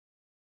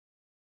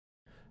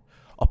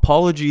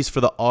Apologies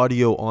for the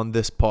audio on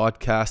this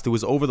podcast. It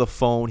was over the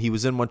phone. He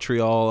was in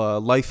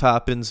Montreal. Life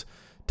happens.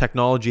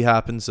 Technology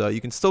happens. You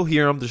can still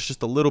hear him. There's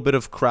just a little bit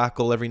of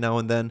crackle every now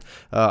and then.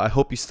 I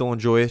hope you still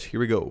enjoy it. Here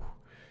we go.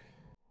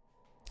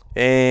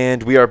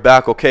 And we are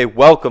back. Okay,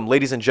 welcome,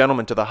 ladies and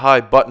gentlemen, to the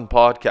High Button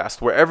Podcast.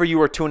 Wherever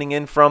you are tuning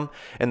in from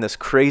in this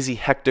crazy,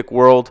 hectic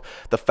world,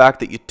 the fact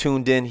that you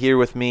tuned in here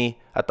with me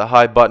at the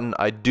High Button,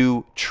 I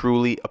do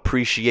truly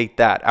appreciate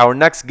that. Our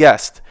next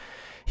guest,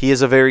 he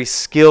is a very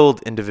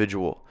skilled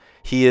individual.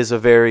 He is a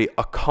very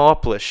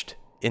accomplished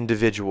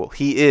individual.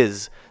 He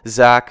is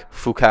Zach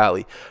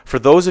Fucale. For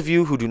those of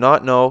you who do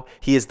not know,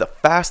 he is the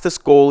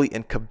fastest goalie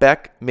in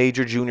Quebec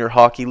Major Junior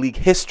Hockey League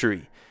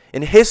history.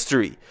 In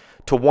history,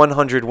 to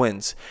 100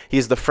 wins. He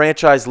is the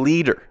franchise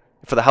leader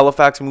for the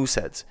Halifax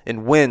Mooseheads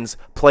in wins,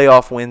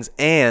 playoff wins,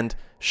 and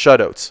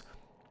shutouts.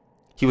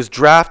 He was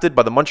drafted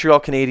by the Montreal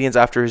Canadiens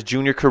after his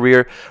junior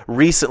career,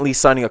 recently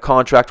signing a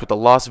contract with the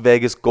Las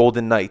Vegas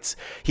Golden Knights.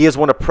 He has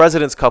won a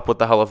President's Cup with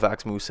the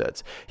Halifax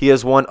Mooseheads. He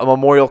has won a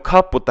Memorial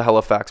Cup with the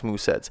Halifax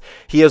Mooseheads.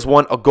 He has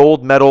won a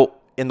gold medal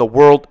in the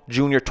World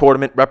Junior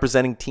Tournament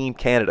representing Team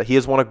Canada. He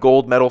has won a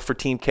gold medal for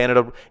Team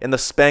Canada in the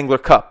Spangler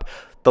Cup.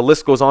 The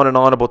list goes on and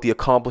on about the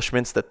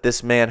accomplishments that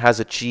this man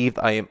has achieved.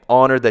 I am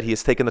honored that he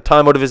has taken the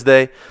time out of his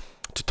day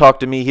to talk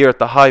to me here at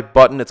the High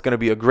Button. It's going to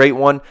be a great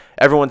one.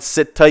 Everyone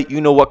sit tight. You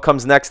know what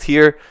comes next.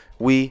 Here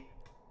we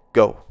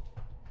go.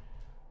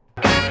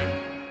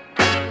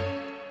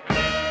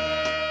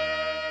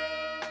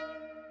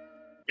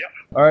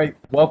 All right.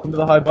 Welcome to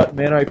the High Button,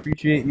 man. I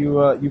appreciate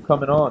you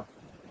coming on.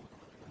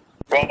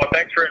 Well,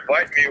 thanks for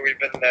inviting me. We've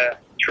been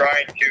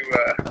trying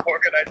to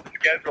organize the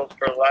schedules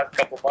for the last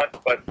couple months,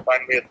 but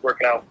finally it's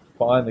working out.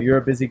 Finally, you're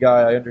a busy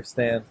guy. I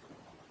understand.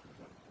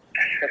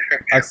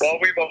 Well,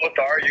 we both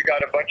are. You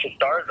got a bunch of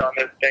stars on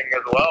this thing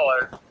as well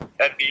as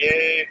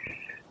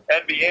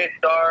NBA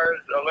stars,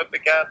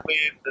 Olympic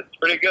athletes. It's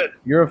pretty good.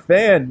 You're a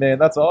fan, man.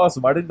 That's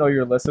awesome. I didn't know you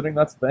were listening.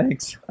 That's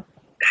thanks. Well,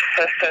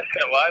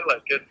 I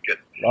like it. It's good.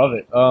 Love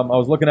it. I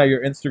was looking at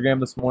your Instagram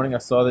this morning. I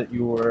saw that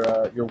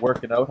you're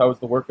working out. How was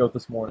the workout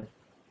this morning?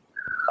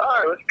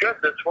 Oh, it was good.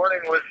 This morning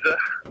was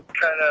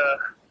kind of,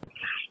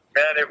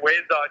 man, it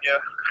weighs on you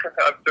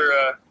after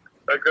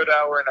a good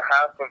hour and a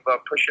half of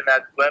pushing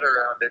that sled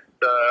around. It's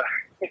a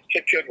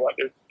good one.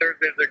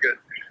 Thursdays are good.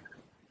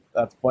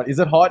 That's fun. Is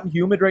it hot and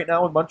humid right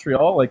now in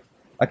Montreal? Like,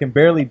 I can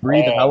barely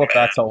breathe in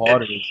Halifax. How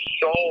hot it is.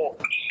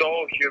 So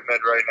humid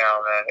right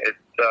now, man. It's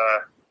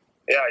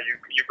yeah.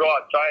 You go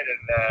outside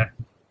and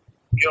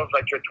feels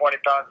like you're 20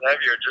 pounds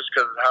heavier just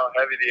because of how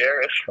heavy the air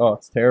is. Oh,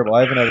 it's terrible.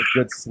 I haven't had a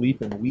good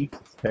sleep in weeks.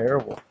 It's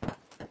terrible.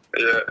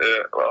 Yeah.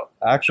 Well,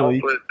 actually,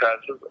 hopefully it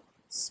passes.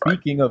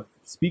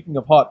 Speaking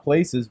of hot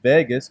places,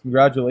 Vegas.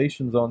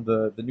 Congratulations on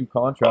the new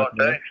contract. Oh,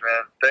 thanks,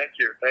 man. Thank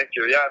you.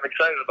 Yeah, I'm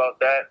excited about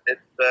that.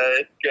 It's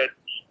good.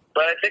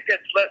 But I think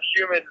it's less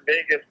humid in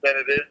Vegas than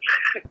it is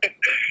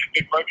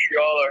in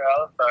Montreal or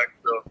Halifax.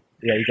 So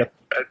yeah, I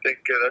think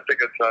that's a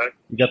good sign.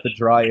 You got the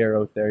dry air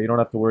out there. You don't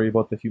have to worry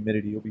about the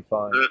humidity. You'll be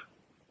fine.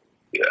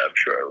 Yeah, I'm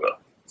sure I will.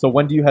 So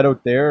when do you head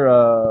out there?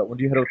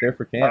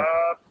 For camp?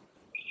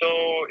 So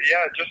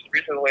yeah, just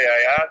recently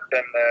I asked,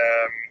 and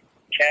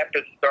camp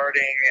is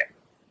starting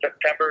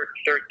September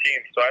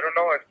 13th. So I don't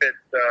know if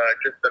it's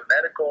just the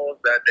medicals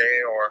that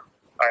day, or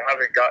I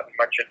haven't gotten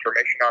much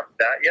information on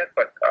that yet.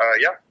 But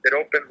yeah, it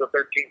opens the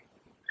 13th.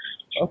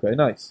 Okay,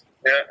 nice.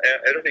 Yeah,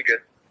 it'll be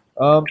good.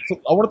 So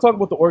I want to talk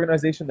about the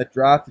organization that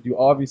drafted you.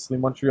 Obviously,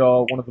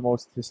 Montreal, one of the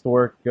most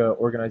historic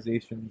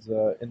organizations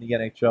in the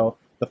NHL.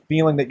 The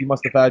feeling that you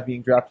must have had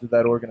being drafted to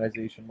that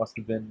organization must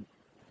have been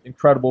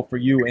incredible for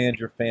you and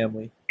your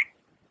family.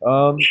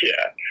 Yeah.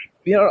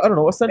 You know, I don't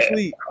know.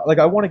 Essentially, like,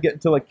 I want to get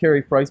into like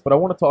Carey Price, but I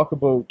want to talk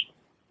about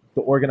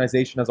the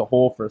organization as a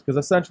whole first, because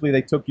essentially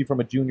they took you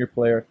from a junior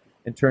player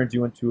and turned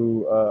you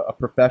into a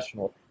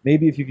professional.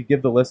 Maybe if you could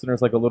give the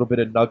listeners like a little bit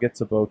of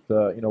nuggets about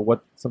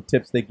what some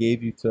tips they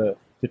gave you to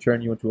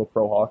turn you into a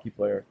pro hockey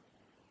player.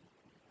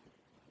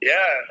 Yeah.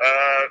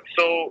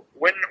 So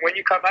when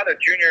you come out of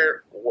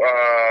junior,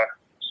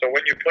 so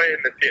when you play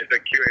in the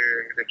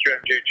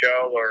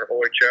QMJHL or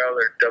OHL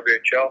or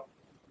WHL,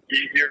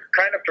 you're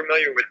kind of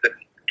familiar with the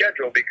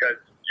schedule because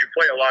you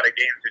play a lot of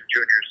games in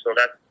juniors. So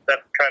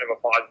that's kind of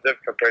a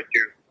positive compared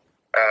to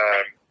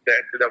the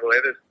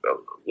NCAA. There's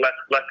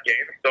less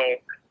games. So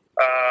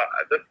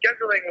the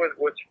scheduling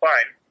was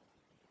fine.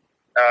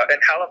 In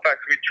Halifax,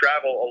 we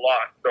travel a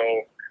lot. So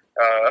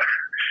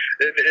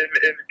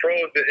in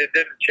pros, it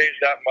didn't change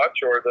that much,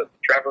 or the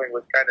traveling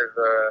was kind of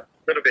a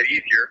little bit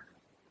easier.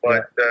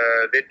 But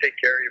they take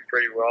care of you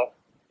pretty well.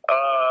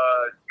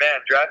 Man,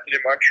 drafted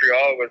in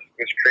Montreal was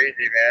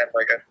crazy, man.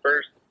 Like at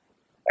first,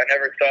 I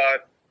never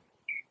thought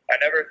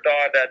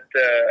that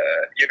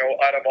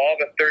out of all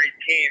the 30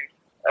 teams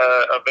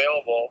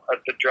available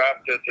to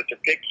draft to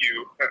pick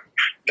you,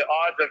 the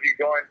odds of you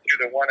going to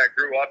the one I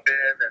grew up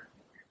in, and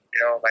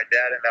my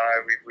dad and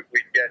I,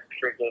 we'd get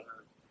freaking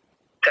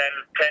 10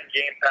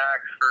 game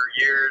packs for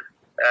years,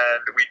 and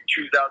we'd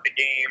choose out the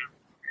game,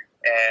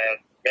 and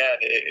man,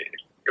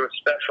 it was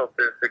special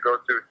to go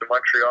to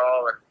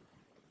Montreal, and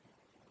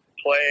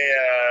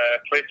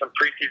play some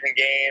preseason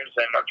games,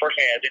 and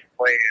unfortunately, I didn't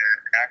play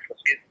an actual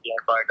season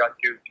game, but I got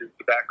to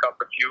back up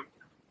a few.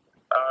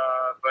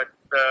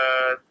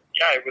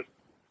 Yeah, it was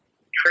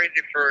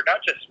crazy for not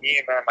just me,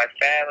 man, my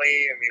family.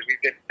 I mean,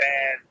 we've been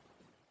fans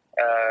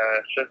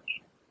since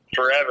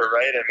forever,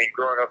 right? I mean,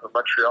 growing up in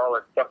Montreal,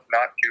 it's tough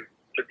not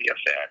to be a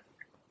fan.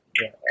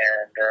 Yeah.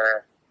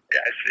 And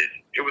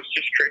it was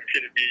just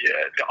crazy to be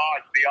the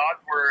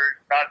odds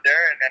were not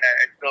there, and then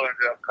I still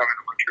ended up coming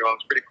to Montreal.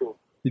 It's pretty cool.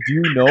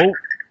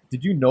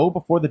 Did you know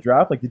before the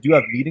draft? Like, did you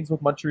have meetings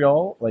with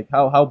Montreal? Like,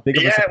 how big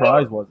of a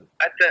surprise was it?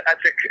 It's a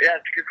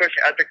good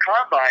question. At the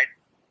combine,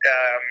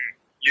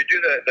 you do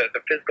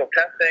the physical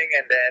testing,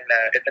 and then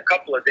it's a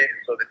couple of days,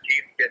 so the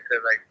teams get to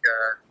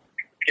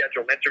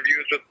schedule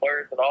interviews with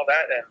players and all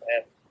that.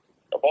 And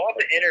of all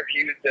the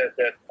interviews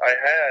that I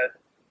had,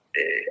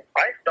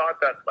 I thought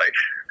that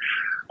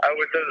I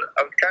was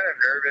kind of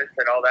nervous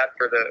and all that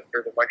for the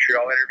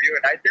Montreal interview,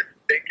 and I didn't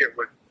think it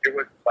was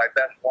my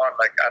best one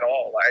at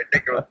all. I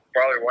think it was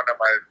probably one of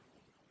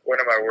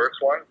my worst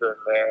ones, and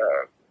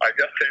I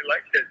guess they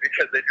liked it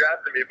because they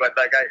drafted me. But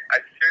I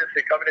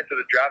seriously, coming into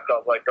the draft,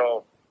 I was like,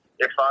 oh,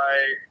 if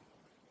I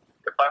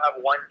have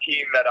one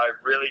team that I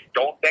really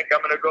don't think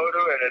I'm going to go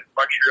to, and it's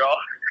Montreal,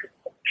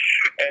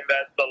 and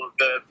that's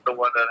the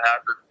one that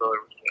happened. So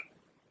it was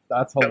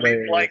that's hilarious. At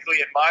least likely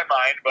in my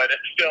mind, but it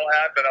still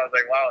happened. I was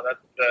like, wow,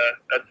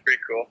 that's pretty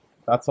cool.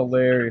 That's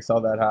hilarious how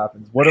that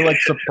happens. What a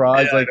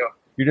surprise! Yeah,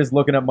 you're just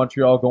looking at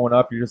Montreal going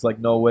up. You're just like,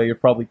 no way. You're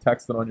probably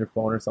texting on your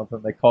phone or something.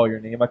 They call your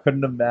name. I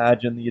couldn't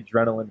imagine the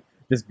adrenaline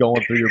just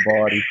going through your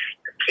body.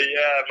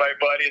 Yeah, my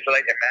buddy's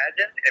like,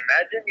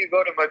 imagine you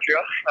go to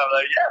Montreal. I'm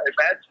like, yeah,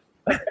 imagine.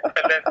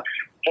 And then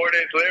 4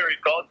 days later, he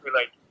calls me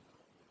like,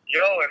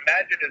 yo,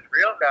 imagine is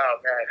real now,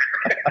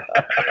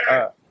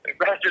 man.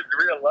 Imagine's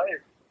real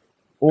life.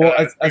 Well,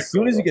 as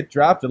soon as you get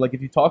drafted, if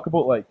you talk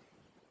about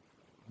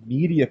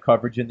media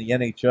coverage in the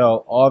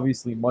NHL,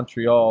 obviously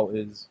Montreal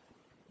is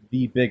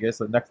the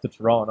biggest, next to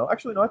Toronto.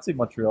 Actually, no, I'd say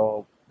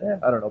Montreal.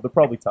 I don't know. They're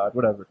probably tied.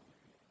 Whatever.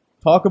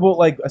 Talk about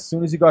as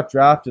soon as you got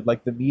drafted,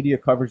 the media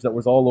coverage that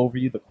was all over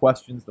you, the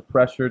questions, the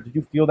pressure. Did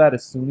you feel that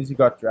as soon as you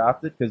got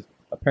drafted? Because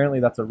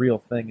apparently that's a real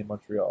thing in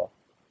Montreal.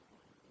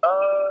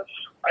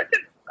 I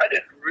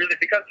didn't really,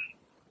 because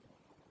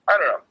I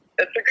don't know.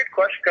 It's a good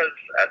question because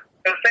at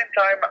the same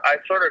time, I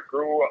sort of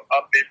grew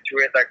up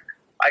into it.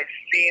 I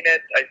seen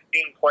it. I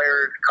seen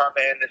players come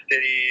in the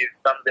city.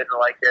 Some didn't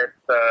like it.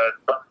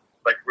 Some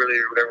really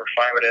they were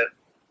fine with it,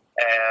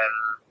 and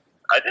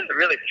I didn't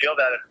really feel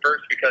that at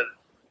first because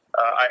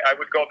I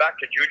would go back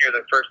to junior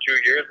the first 2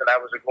 years, and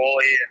I was a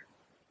goalie,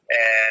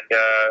 and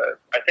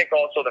I think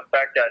also the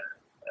fact that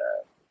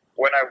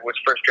when I was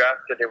first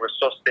drafted, they were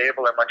so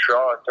stable in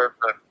Montreal in terms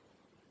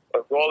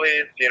of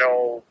goalies.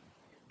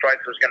 Price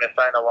was going to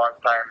sign a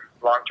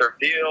long-term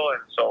deal,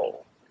 and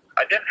so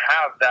I didn't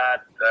have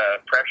that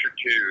pressure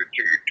to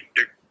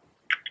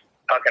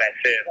how can I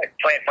say it,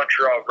 play in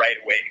Montreal right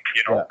away,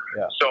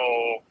 Yeah. So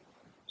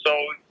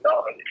no,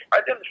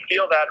 I didn't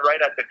feel that right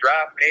at the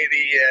draft.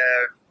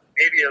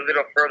 Maybe a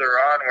little further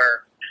on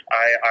where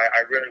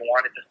I really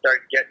wanted to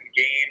start getting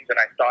games, and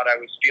I thought I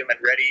was feeling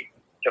ready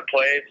to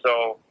play.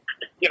 So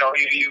you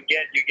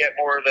get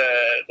more of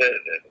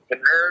the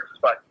nerves,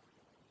 but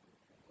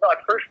no,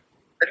 at first.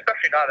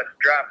 Especially not at the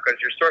draft, because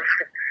you're sort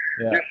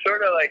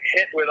of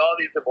hit with all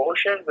these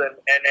emotions, and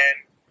then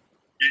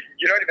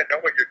you don't even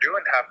know what you're doing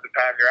half the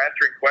time. You're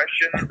answering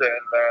questions,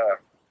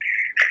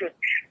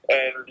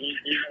 and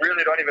you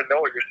really don't even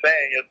know what you're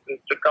saying.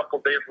 It's a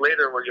couple days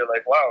later where you're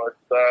like, wow, it's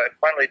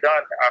finally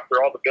done after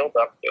all the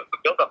build-up. The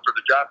build-up for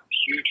the draft is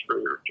huge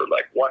for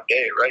 1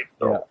 day, right?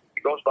 So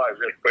it goes by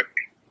really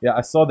quickly. Yeah,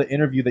 I saw the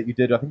interview that you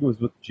did. I think it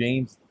was with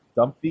James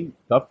Duffy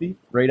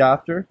right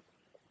after.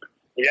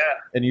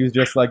 Yeah. And he was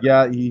just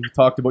he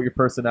talked about your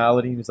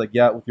personality. He was like,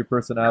 yeah, with your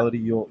personality,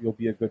 you'll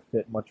be a good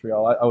fit in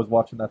Montreal. I was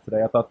watching that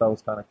today. I thought that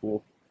was kind of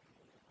cool.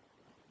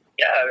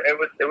 Yeah, it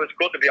was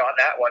cool to be on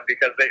that one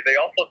because they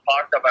also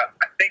talked about,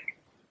 I think,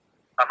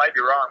 I might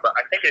be wrong, but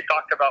I think they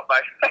talked about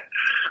my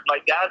my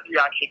dad's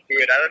reaction to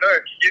it. I don't know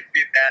if you've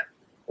seen that.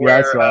 Where,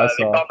 I saw.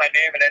 They called my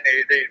name, and then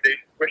they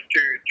switched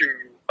to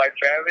my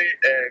family,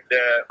 and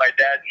my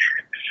dad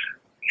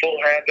full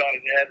hands on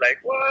his head,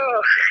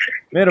 whoa.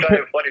 Man, it's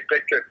a funny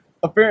picture.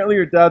 Apparently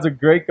your dad's a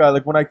great guy.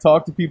 When I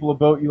talk to people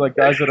about you,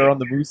 guys that are on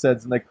the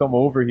Mooseheads and they come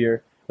over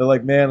here, they're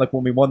like, man,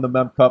 when we won the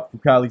Mem Cup,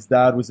 Fucale's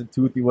dad was in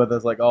Toothy with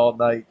us all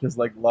night, just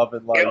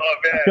loving life. Oh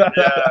man,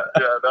 yeah,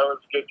 that was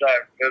a good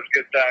time.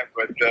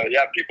 But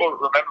people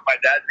remember my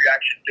dad's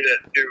reaction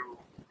to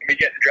me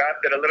getting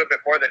drafted a little bit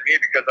more than me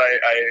because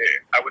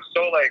I was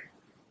so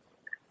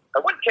I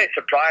wouldn't say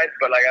surprised,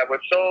 but I was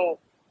so,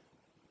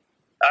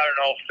 I don't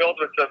know, filled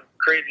with some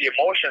crazy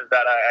emotions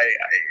that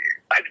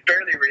I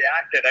barely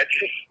reacted. I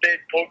just stayed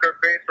poker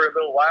face for a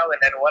little while, and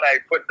then when I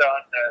put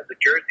on the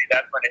jersey,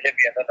 that's when it hit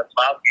me, and then the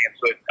smile came.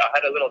 So I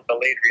had a little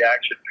delayed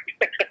reaction.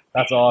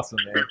 That's awesome,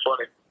 man. Pretty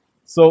funny.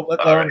 So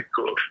All right,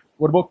 cool.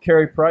 What about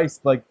Carey Price?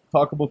 Like,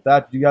 talk about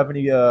that. Do you have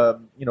any,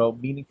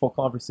 meaningful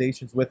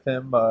conversations with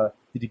him?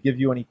 Did he give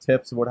you any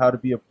tips about how to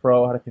be a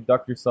pro, how to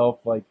conduct yourself,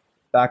 like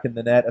back in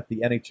the net at the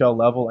NHL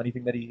level?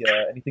 Anything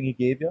he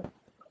gave you?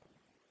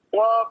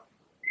 Well,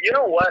 you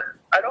know what?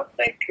 I don't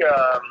think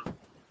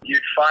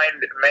you'd find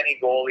many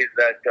goalies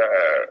that.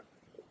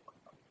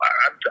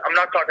 I'm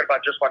not talking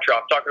about just Montreal.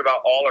 I'm talking about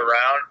all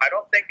around. I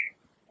don't think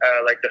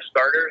like the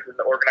starters in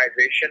the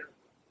organization,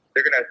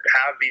 they're gonna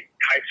have these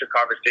types of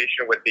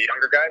conversation with the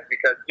younger guys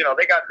because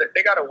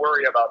they got to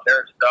worry about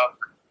their stuff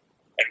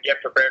and get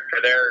prepared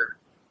for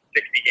their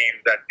 60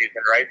 games that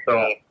season, right? So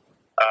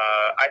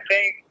I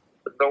think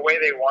the way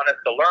they want us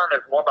to learn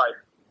is more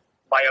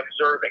by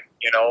observing,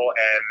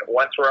 and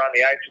once we're on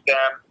the ice with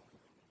them,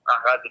 I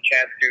had the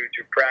chance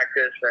to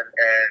practice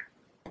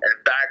and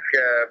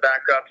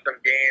back up some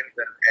games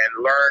and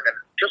learn and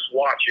just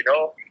watch.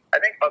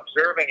 I think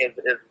observing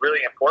is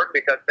really important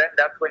because then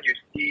that's when you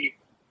see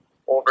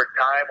over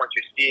time. Once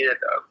you see it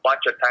a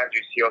bunch of times,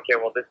 you see, okay,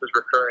 well, this is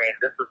recurring.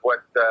 This is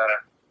what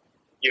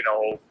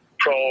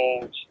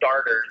pro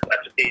starters,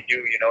 that's what they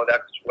do.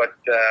 That's what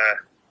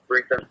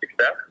brings them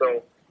success.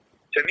 So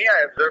to me,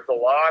 I observed a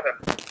lot, and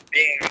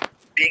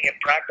being in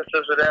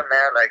practices with them,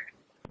 man, like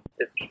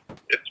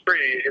it's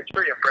pretty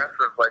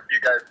impressive. Like you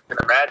guys can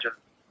imagine.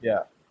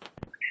 Yeah.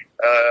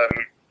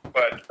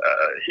 But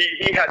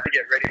he had to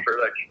get ready for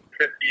like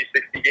 50,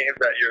 60 games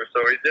that year, so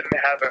he didn't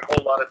have a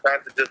whole lot of time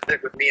to just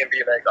sit with me and be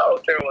like, oh,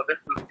 okay, well, this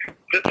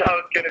is how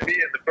it's going to be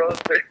in the pros.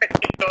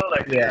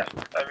 Yeah.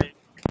 I mean,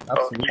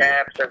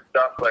 camps and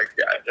stuff, like,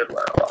 yeah, I did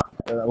learn a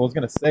lot. I was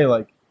going to say,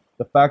 like,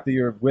 the fact that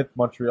you're with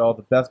Montreal,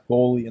 the best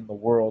goalie in the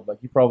world, like,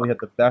 you probably had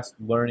the best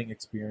learning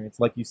experience.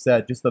 Like you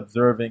said, just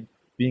observing,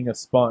 being a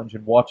sponge,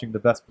 and watching the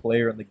best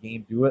player in the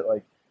game do it,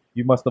 like,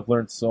 you must have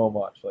learned so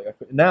much. Like I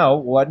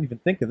didn't even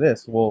think of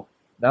this. Well,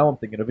 now I'm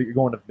thinking of it. You're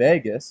going to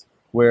Vegas,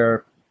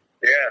 where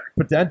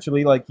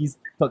potentially, like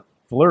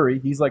Fleury,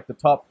 he's like the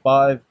top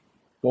 5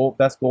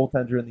 best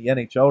goaltender in the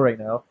NHL right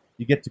now.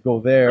 You get to go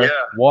there,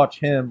 watch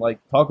him. Like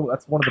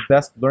that's one of the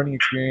best learning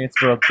experience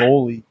for a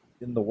goalie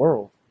in the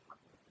world.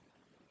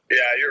 Yeah,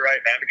 you're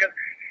right, man. Because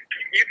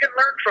you can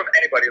learn from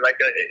anybody. Like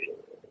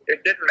it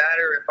didn't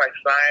matter if I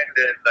signed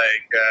in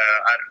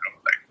I don't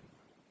know, like.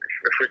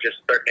 If we just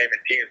start naming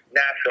teams,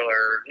 Nashville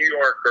or New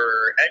York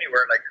or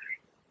anywhere, like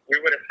we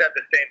would have said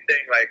the same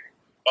thing, like,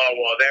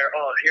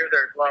 here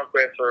there's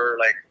Lundqvist or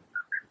like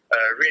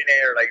Rene,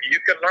 or like you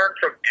can learn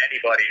from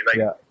anybody.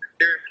 Like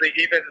seriously,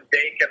 even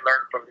they can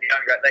learn from the young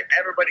guys. Like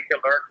everybody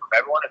can learn from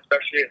everyone,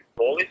 especially in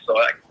goalies. So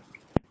like,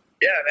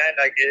 yeah, man,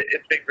 like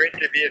it's been great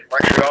to be in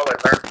Montreal and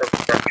learn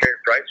from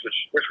Carey Price,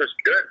 which was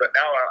good. But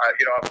now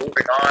I'm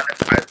moving on, and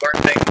I've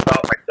learned things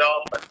about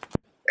myself.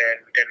 And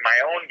in my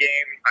own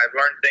game, I've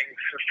learned things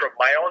from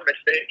my own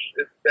mistakes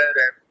instead.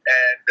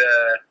 And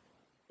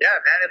yeah,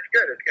 man, it's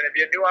good. It's going to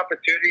be a new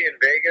opportunity in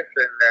Vegas.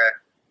 And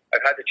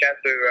I've had the chance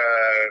to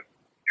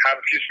have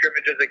a few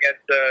scrimmages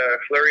against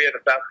Fleury in the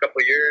past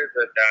couple of years.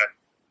 And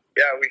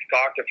we've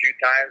talked a few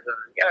times.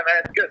 And yeah, man,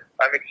 it's good.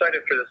 I'm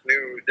excited for this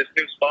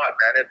new spot,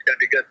 man. It's going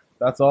to be good.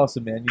 That's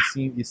awesome, man.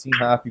 You seem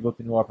happy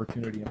about the new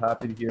opportunity. I'm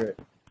happy to hear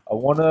it. I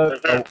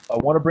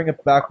wanna bring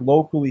it back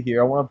locally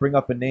here. I want to bring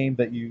up a name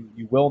that you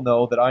will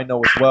know, that I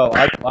know as well.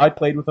 I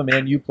played with him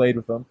and you played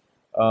with him.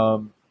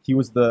 He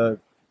was the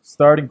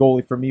starting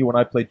goalie for me when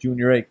I played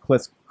Junior A,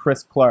 Chris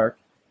Clark,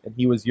 and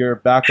he was your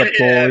backup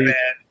goalie.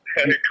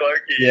 Yeah, man.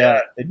 Clarky, yeah,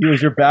 and he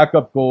was your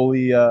backup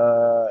goalie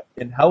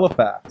in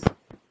Halifax. So,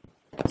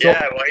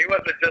 yeah, well, he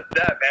wasn't just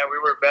that, man. We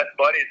were best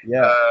buddies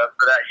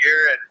for that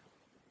year, and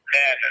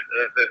man,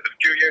 the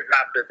few years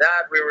after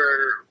that, we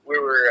were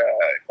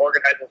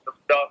organizing some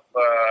stuff.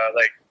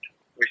 Like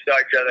we saw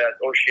each other at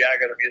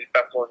Osheaga, the music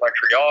festival in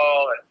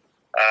Montreal, and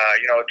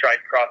tried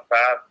to cross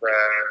paths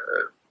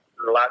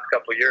the last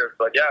couple of years.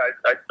 But yeah,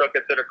 I still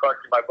consider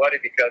Clarky my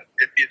buddy because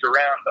if he's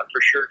around, I'm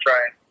for sure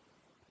try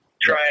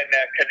and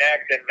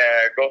connect and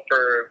go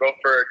for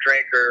a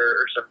drink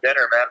or some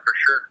dinner, man, for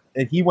sure.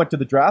 And he went to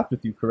the draft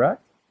with you,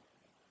 correct?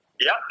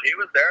 Yeah, he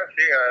was there.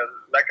 See,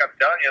 like I'm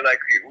telling you, like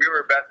we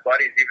were best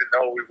buddies, even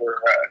though we were,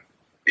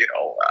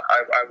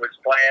 I was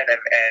playing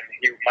and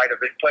he might have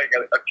been playing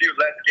a few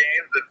less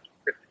games,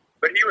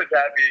 but he was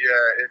happy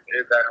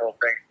in that whole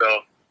thing.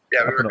 So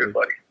yeah, we were good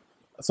buddies.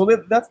 So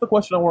that's the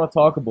question I want to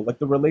talk about, like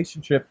the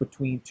relationship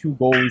between two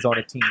goalies on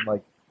a team.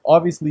 Like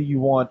obviously you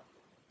want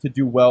to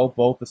do well,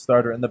 both the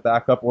starter and the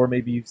backup, or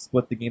maybe you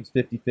split the games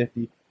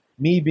 50-50.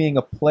 Me being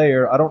a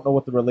player, I don't know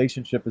what the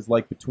relationship is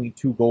like between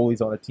two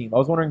goalies on a team. I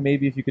was wondering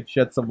maybe if you could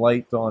shed some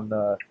light on,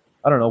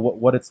 I don't know,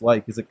 what it's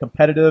like. Is it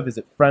competitive? Is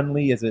it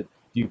friendly? Do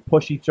you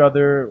push each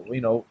other?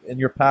 In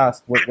your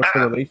past, what's the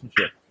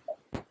relationship?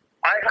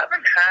 I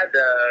haven't had,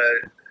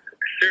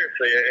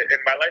 seriously, in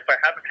my life, I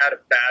haven't had a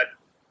bad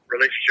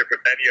relationship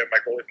with any of my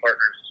goalie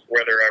partners,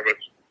 whether I was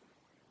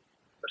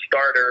a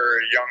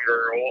starter,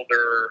 younger,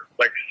 older.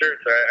 Like,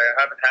 seriously,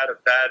 I haven't had a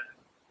bad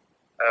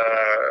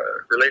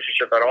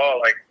relationship at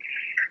all. Like,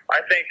 I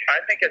think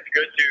it's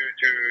good to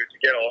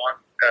get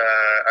along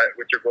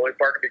with your goalie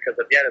partner, because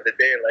at the end of the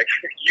day, like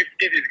you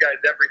see these guys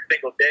every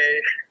single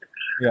day.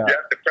 Yeah. You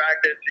have to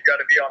practice. You got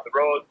to be on the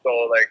road.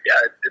 So like, yeah,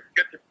 it's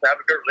good to have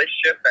a good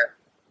relationship, and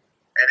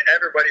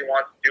everybody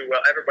wants to do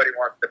well. Everybody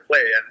wants to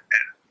play, and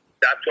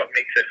that's what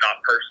makes it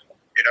not personal.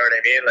 You know what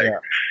I mean? Like,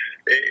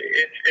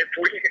 if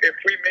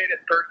we made it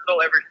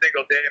personal every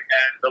single day,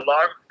 man, the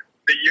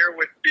year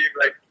would seem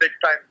like 6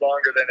 times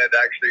longer than it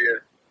actually is.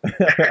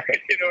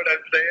 You know what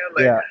I'm saying?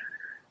 Like, Yeah.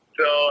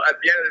 So at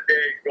the end of the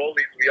day,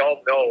 goalies, we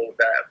all know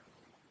that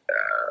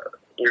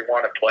we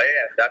want to play,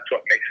 and that's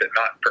what makes it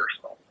not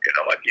personal. You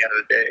know, at the end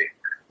of the day.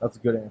 That's a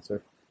good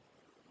answer.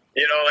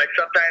 You know, like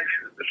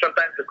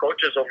sometimes the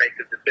coaches will make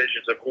the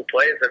decisions of who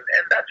plays,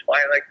 and that's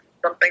fine. Like,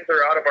 some things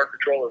are out of our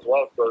control as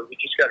well, so we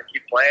just got to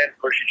keep playing,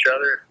 push each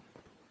other.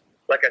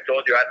 Like I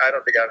told you, I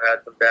don't think I've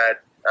had some bad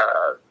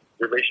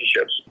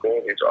relationships with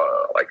goalies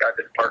like I've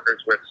been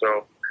partners with.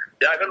 So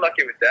yeah, I've been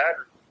lucky with that.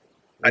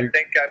 I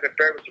think I've been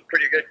paired with some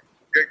pretty good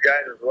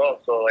guys as well.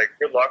 So like,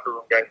 good locker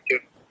room guys too.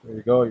 There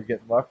you go. You're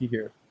getting lucky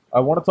here. I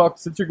want to talk,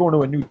 since you're going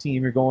to a new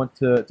team, you're going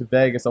to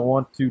Vegas. I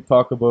want to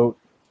talk about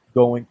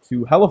going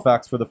to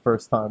Halifax for the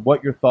first time.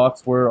 What your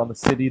thoughts were on the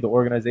city, the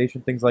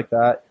organization, things like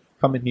that.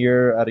 Coming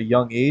here at a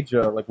young age,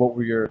 like what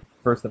were your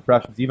first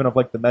impressions, even of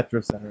like the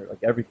Metro Center, like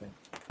everything?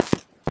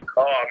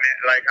 Oh man,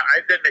 like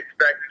I didn't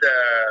expect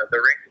the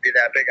rink to be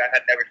that big. I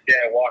had never seen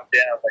it. I walked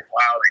in, I was like,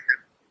 wow,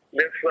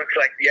 this looks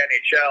like the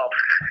NHL.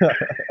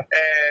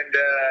 And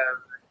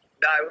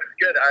no, it was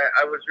good.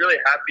 I was really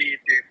happy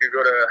to go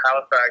to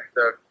Halifax.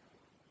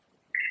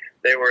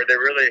 They were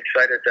really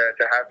excited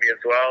to have me as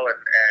well. And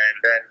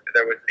then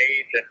there was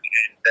Nate, and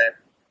then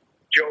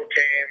Joe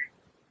came.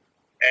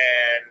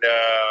 And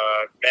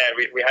man,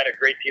 we had a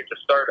great team to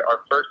start our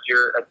first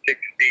year at 16.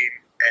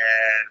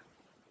 And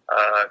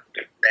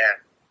man,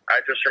 I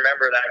just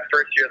remember that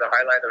first year, the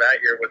highlight of that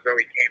year was when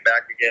we came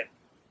back against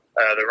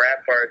the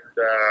Ramparts.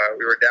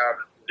 We were down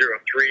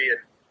 0-3,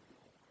 and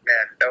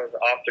man, that was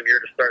an awesome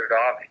year to start it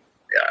off.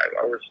 Yeah,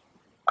 I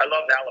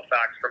loved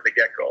Halifax from the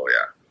get-go,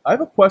 yeah. I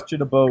have a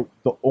question about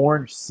the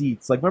orange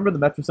seats. Like, remember the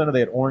Metro Center,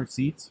 they had orange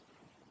seats?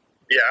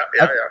 Yeah.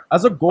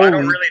 As a goalie, I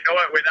don't really know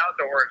it without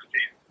the orange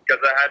seats,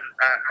 because I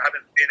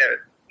haven't seen it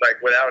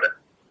like without it.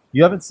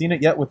 You haven't seen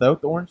it yet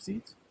without the orange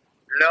seats?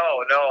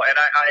 No, and I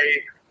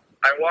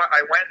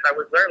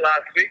was there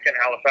last week in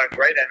Halifax,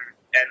 right? And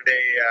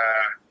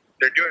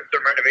they're doing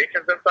some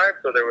renovations inside,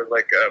 so there was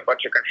like a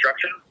bunch of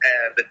construction,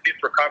 and the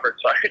seats were covered,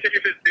 so I didn't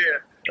even see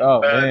it. Oh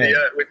man,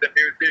 with the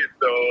new seats,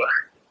 so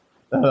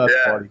that's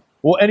funny.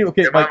 Well, anyway,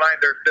 okay. In my mind,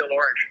 they're still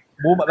orange.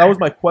 Well, that was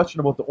my question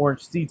about the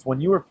orange seats.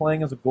 When you were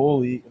playing as a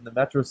goalie in the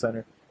Metro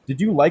Center, did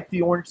you like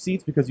the orange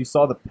seats because you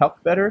saw the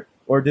puck better,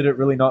 or did it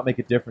really not make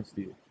a difference to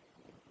you?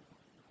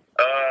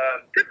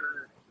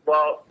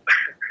 Well,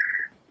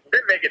 it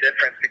didn't make a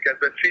difference because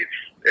the seats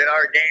in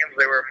our games,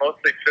 they were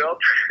mostly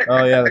filled.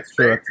 Oh yeah, that's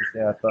true. I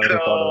thought so of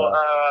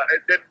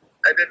that.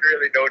 I didn't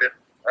really notice.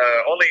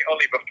 Only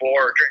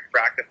before or during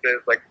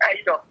practices, like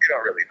you don't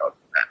really notice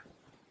that.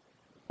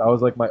 That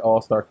was like my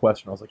all-star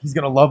question. I was like, he's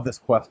gonna love this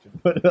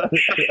question. Yeah,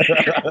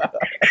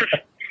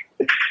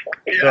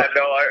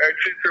 no, our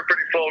seats were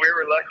pretty full. We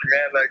were lucky,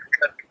 man. Like, we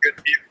had some good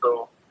teams,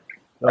 so.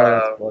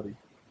 That's funny.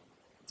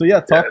 So yeah,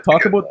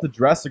 talk about the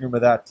dressing room of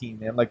that team,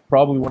 man. Like,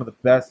 probably one of the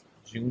best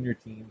junior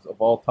teams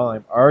of all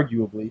time,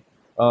 arguably.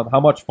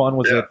 How much fun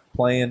was it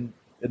playing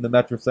in the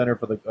Metro Center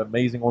for the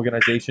amazing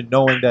organization,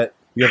 knowing that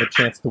we have a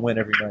chance to win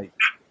every night?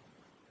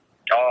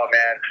 Oh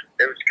man,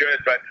 it was good.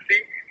 But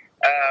see,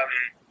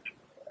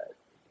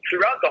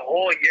 throughout the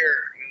whole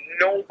year,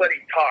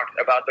 nobody talked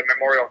about the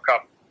Memorial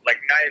Cup. Like,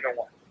 not even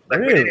one. Like,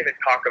 really? We didn't even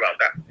talk about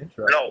that.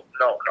 Interesting. No.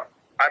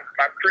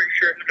 I'm pretty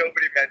sure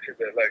nobody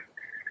mentioned it. Like,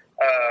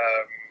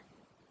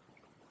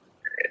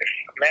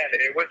 man,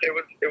 it was a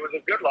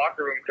good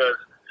locker room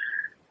because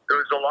there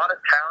was a lot of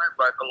talent,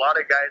 but a lot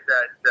of guys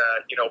that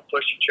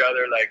push each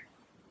other. Like,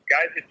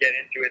 guys would get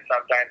into it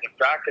sometimes in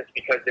practice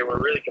because they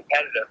were really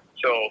competitive.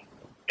 So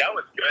that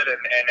was good, and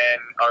then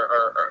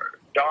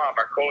our Dom,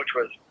 our coach,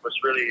 was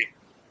really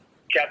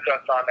kept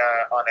us on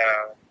a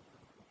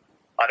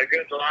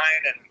good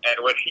line, and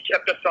when he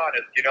kept us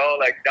honest,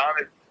 like Dom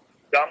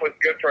was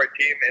good for our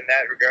team in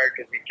that regard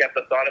because he kept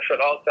us honest at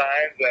all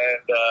times.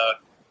 And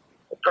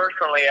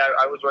personally,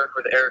 I was working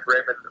with Eric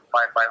Raymond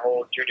my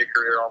whole junior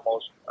career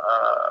almost,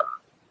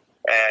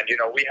 and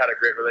we had a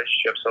great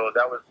relationship. So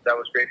that was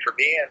great for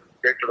me and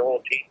great for the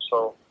whole team.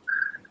 So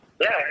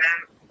yeah,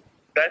 man,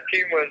 that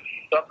team was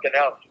something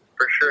else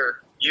for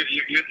sure. You've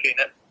seen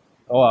it.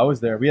 Oh, I was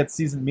there. We had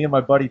me and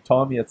my buddy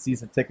Tommy had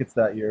season tickets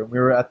that year, and we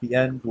were at the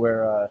end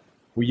where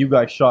you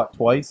guys shot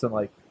twice, and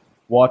like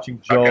watching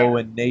Joe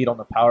and Nate on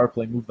the power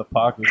play move the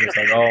puck was just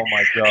like, oh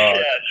my god.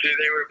 Yeah, see,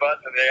 they were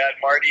buzzing. They had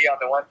Marty on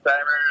the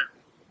one-timer,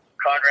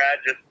 Conrad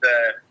just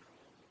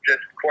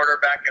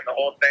quarterbacking the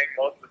whole thing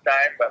most of the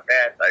time. But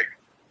man, like,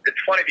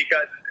 it's funny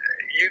because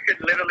you could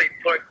literally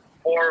put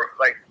 6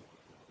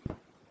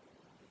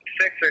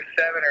 6 or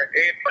 7 or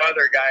 8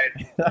 other guys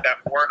that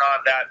weren't on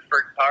that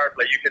first power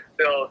play. They could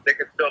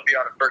still be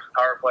on a first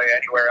power play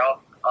anywhere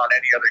else on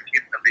any other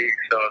team in the league.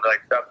 So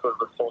like that's what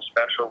was so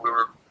special. We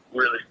were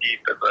really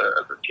deep as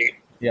a team.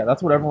 Yeah,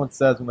 that's what everyone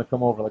says when they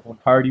come over. Like when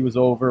Hardy was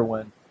over,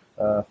 when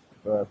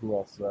who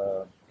else?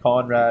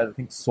 Conrad, I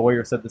think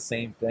Sawyer said the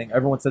same thing.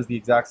 Everyone says the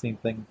exact same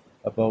thing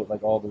about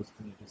like all those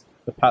teams. Just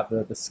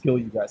the skill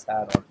you guys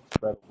had on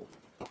incredible.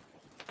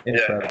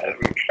 Incredible. Yeah,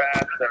 we were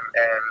fast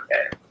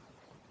and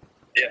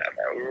yeah,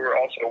 man, we were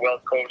also well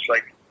coached.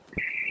 Like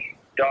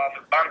Dom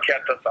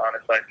kept us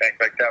honest. I think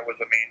like that was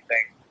the main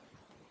thing.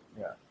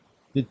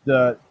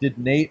 Yeah. Did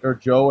Nate or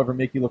Joe ever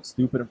make you look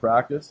stupid in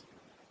practice?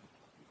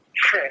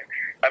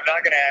 I'm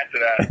not gonna answer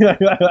that. No,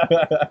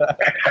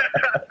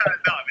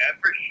 man,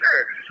 for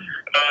sure.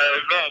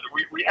 Man,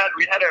 we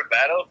had our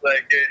battles.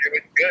 Like it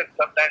was good.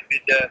 Sometimes we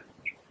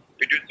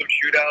do some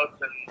shootouts,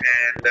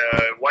 and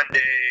one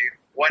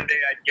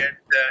day I'd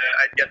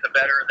get the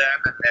better of them,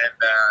 and then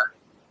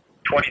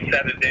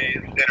 27 days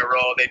in a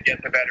row they'd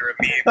get the better of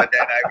me. But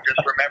then I would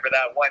just remember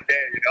that one day,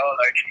 you know,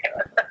 like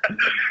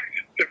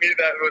to me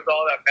that was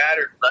all that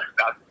mattered. But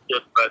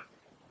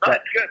no,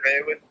 it's good, man.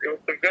 It was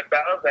some good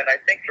battles, and I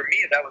think for me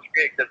that was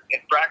great because in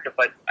practice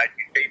I'd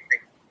be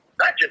facing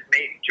not just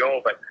Nate and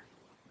Joe, but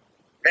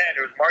man,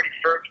 it was Marty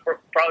Ferg,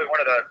 probably one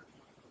of the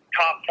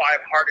top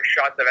 5 hardest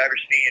shots I've ever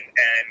seen,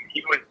 and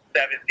he was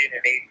 17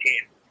 and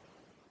 18.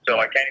 So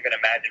I can't even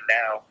imagine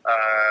now.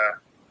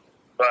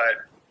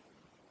 But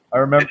I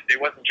remember it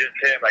wasn't just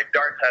him. Like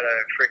Darts had a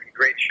freaking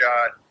great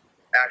shot.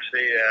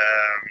 Actually,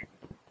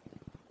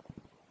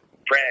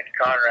 Brant,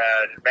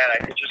 Conrad, man,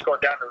 I could just go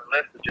down the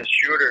list of just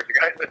shooters. The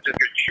guys that just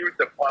could shoot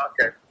the puck.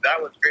 And that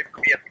was great for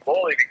me as a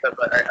goalie because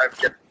I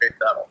get to face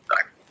that all the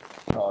time.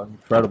 Oh,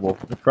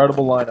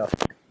 incredible lineup.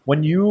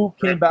 When you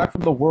came back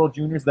from the World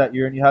Juniors that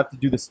year and you had to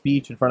do the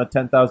speech in front of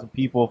 10,000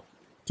 people,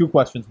 2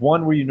 questions.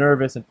 1, were you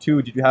nervous? And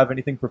 2, did you have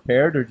anything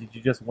prepared or did you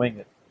just wing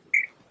it?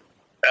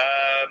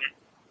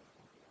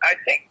 I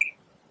think,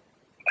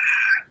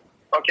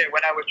 okay,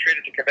 when I was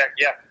traded to Quebec,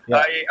 yeah.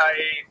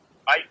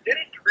 I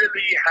didn't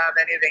really have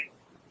anything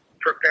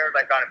prepared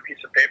like on a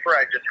piece of paper.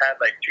 I just had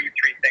like 2, 3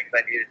 things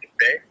I needed to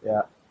say.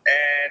 Yeah.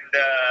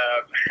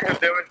 And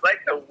there was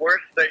like the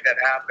worst thing that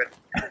happened.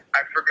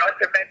 I forgot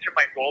to mention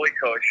my goalie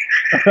coach.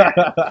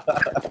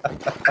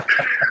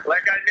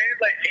 Like I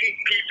named like 8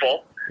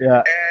 people.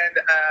 Yeah. And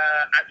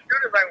as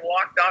soon as I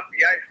walked off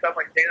the ice,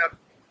 someone came up and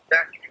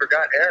said, "You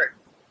forgot Eric."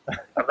 I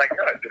was like,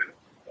 "No, I didn't.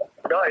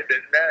 No, I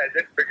didn't, man. I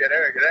didn't forget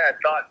Eric." And then I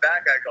thought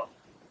back. I go,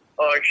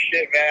 "Oh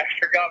shit, man! I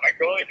forgot my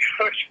goalie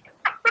coach."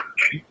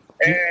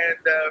 And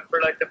for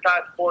like the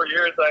past 4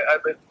 years,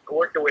 I've been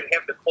working with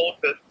him the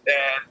closest,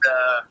 and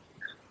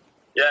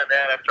yeah,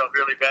 man, I felt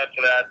really bad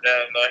for that,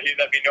 and he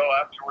let me know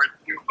afterwards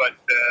too. But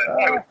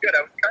it was good.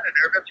 I was kind of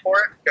nervous for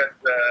it because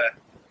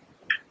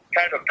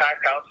kind of a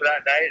packed house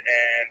that night,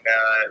 and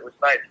it was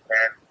nice,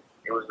 man.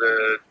 It was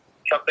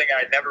something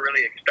I never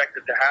really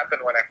expected to happen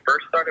when I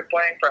first started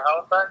playing for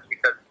Halifax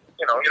because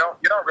you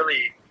don't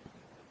really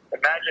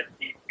imagine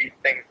these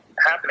things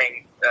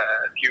happening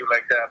to you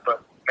like that.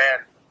 But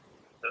man,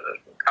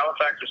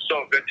 Halifax was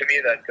so good to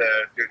me that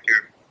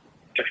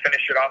to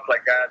finish it off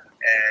like that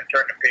and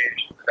turn the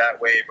page that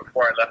way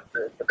before I left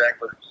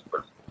Quebec was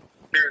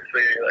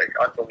seriously like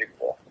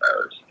unbelievable.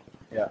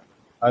 Yeah,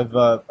 I've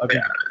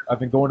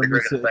been going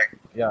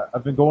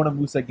to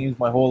Moosehead games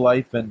my whole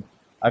life, and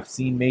I've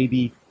seen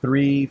maybe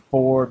 3,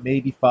 4,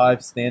 maybe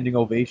 5 standing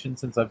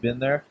ovations since I've been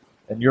there,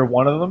 and you're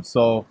one of them.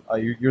 So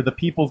you're the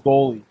people's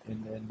goalie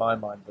in my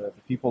mind. The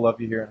people love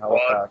you here in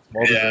Halifax.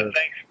 Well, yeah,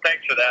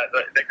 thanks for that.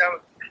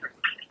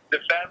 The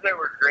fans there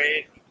were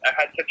great. I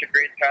had such a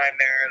great time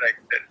there. Like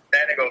the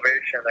standing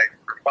ovation, like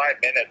for 5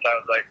 minutes, I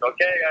was like,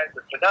 "Okay, guys,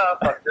 it's enough.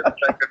 I'm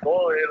just like a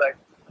goalie. Like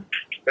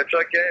it's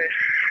okay,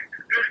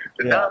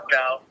 it's enough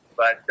now."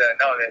 But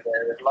no,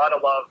 there's a lot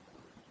of love.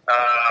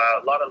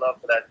 A lot of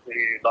love for that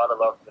city. A lot of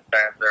love for the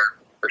fans there,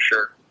 for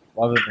sure.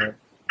 Love it, man.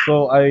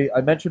 So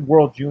I mentioned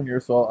World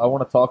Junior, so I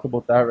want to talk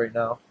about that right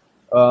now.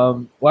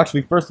 Well,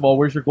 actually, first of all,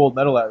 where's your gold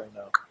medal at right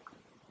now?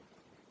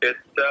 It's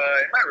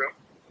in my room.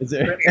 Is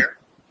it? It's in here.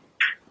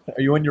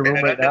 Are you in your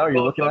room right now? Are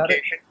you looking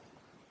location. at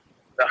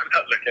it? No, I'm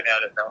not looking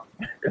at it, no.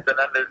 It's an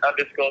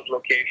undisclosed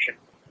location.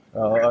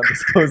 Oh,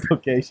 undisclosed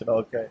location,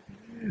 okay.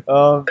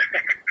 So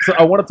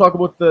I want to talk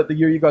about the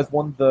year you guys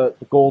won the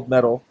gold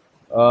medal.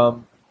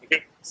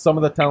 Some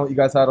of the talent you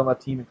guys had on that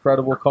team,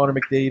 incredible. Connor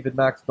McDavid,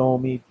 Max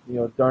Domi,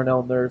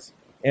 Darnell Nurse,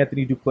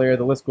 Anthony Duclair,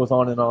 the list goes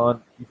on and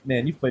on.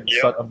 Man, you've played with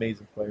such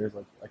amazing players.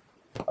 Like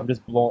I'm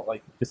just blown,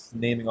 just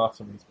naming off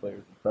some of these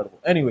players. Incredible.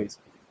 Anyways,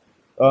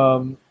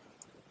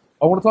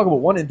 I want to talk about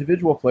one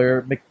individual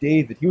player,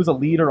 McDavid. He was a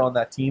leader on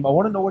that team. I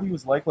want to know what he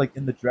was like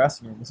in the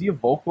dressing room. Was he a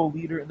vocal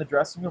leader in the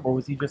dressing room, or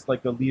was he just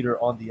like a leader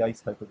on the ice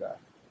type of guy?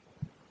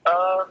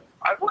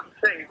 I wouldn't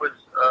say he was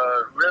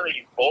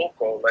really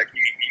vocal. Like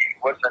he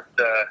wasn't.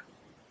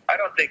 I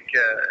don't think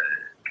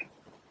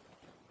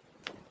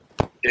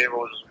David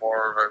was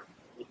more of a.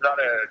 He's not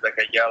a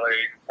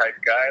yelling type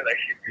guy. Like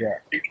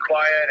he's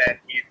quiet and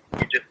he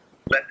just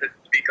lets it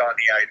speak on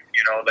the ice.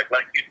 You know,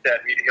 like you said,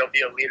 he'll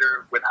be a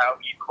leader with how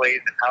he plays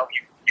and how he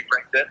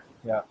brings it.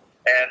 Yeah.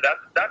 And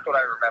that's what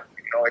I remember.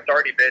 You know, it's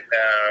already been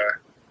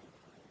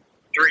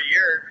 3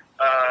 years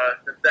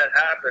since that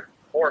happened,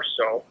 or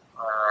so.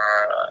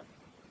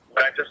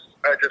 But I just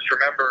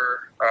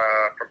remember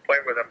from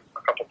playing with him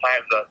a couple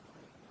times that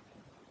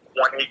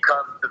when he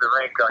comes to the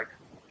rink, like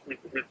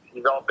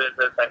he's all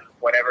business, and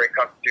whenever it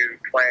comes to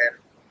playing,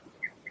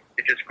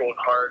 he just goes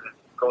hard and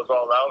goes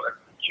all out. And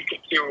you can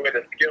see with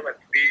his skill and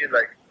speed,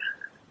 like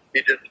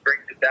he just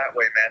brings it that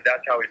way, man.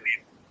 That's how he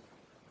leads.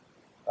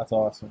 That's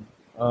awesome.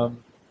 I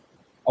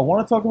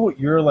want to talk about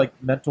your like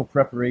mental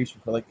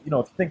preparation for like, you know,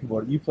 if you think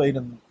about it, you played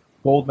in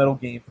gold medal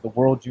game for the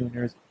World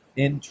Juniors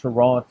in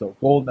Toronto,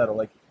 gold medal.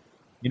 Like,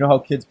 you know how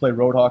kids play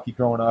road hockey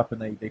growing up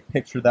and they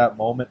picture that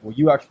moment? Well,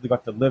 you actually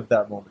got to live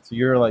that moment. So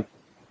you're like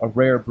a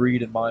rare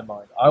breed in my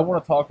mind. I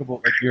want to talk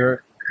about like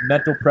your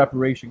mental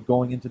preparation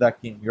going into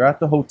that game. You're at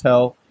the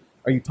hotel.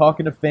 Are you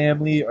talking to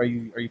family? Are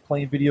you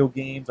playing video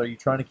games? Are you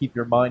trying to keep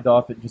your mind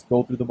off it and just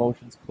go through the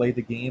motions, play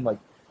the game? Like,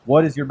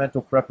 what is your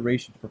mental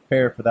preparation to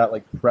prepare for that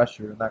like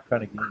pressure and that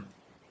kind of game?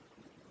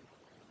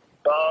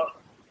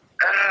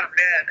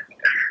 Man,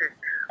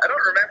 I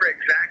don't remember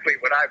exactly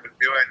what I was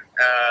doing.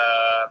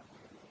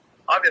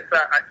 Obviously,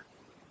 I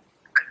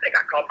think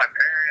I called my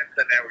parents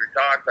and then we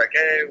talked like,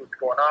 hey, what's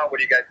going on? What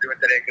are you guys doing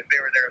today? Because they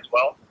were there as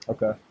well.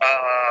 Okay.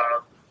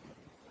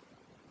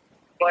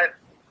 But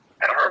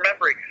I don't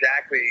remember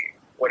exactly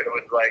what it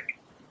was like.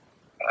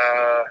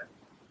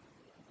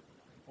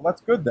 Well,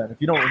 that's good then.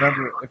 If you don't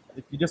remember,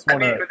 if you just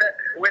want to.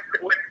 With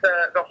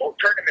the whole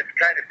tournament's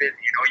kind of busy.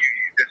 You know,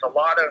 there's a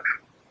lot of.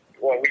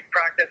 Well, we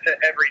practice it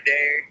every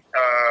day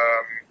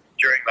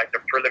during like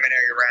the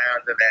preliminary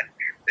rounds, and then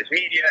there's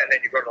media, and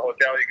then you go to the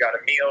hotel, you got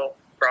a meal,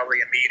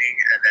 probably a meeting,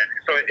 and then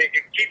so it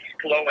keeps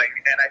flowing.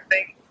 And I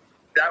think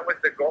that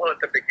was the goal at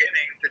the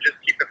beginning, to just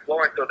keep it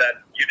flowing, so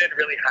that you didn't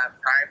really have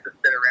time to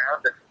sit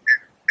around and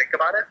think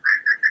about it.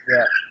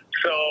 Yeah.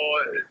 So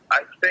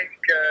I think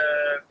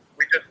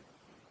we just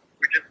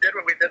did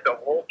what we did the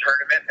whole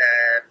tournament,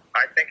 and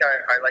I think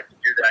I like to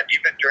do that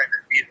even during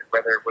the season,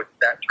 whether it was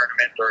that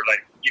tournament or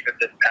like even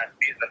this past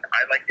season.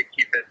 I like to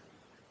keep it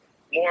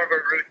more of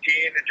a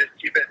routine and just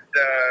keep it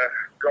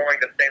going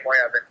the same way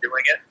I've been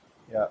doing it.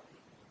 Yeah.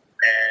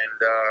 And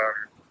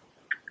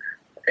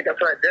I think that's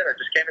what I did. I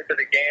just came into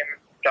the game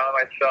telling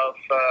myself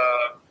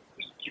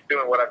just keep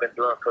doing what I've been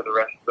doing for the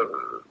rest of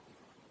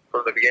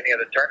from the beginning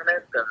of the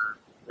tournament and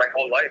my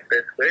whole life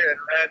basically,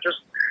 and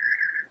just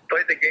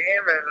played the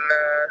game, and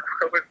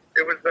it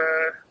was a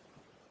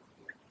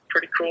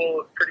pretty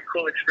cool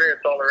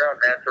experience all around,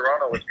 man.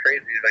 Toronto was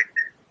crazy. Like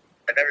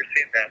I've never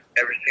seen that.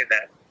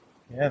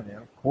 Yeah,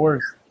 man. Of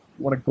course,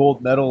 you won a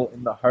gold medal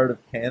in the heart of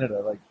Canada.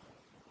 Like,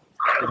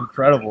 it's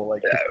incredible.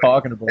 Like just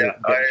talking about it.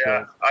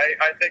 I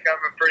think I'm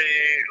a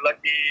pretty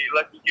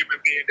lucky human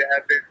being to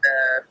have been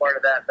part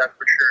of that. That's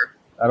for sure.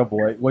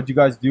 Attaboy. What'd you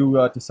guys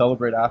do to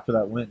celebrate after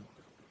that win?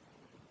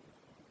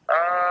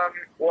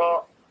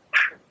 Well,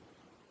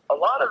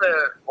 not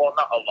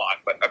a lot,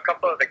 but a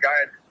couple of the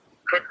guys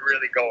couldn't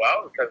really go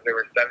out because they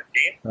were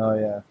 17. Oh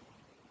yeah.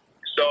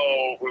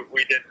 So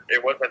we didn't.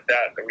 It wasn't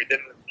that. We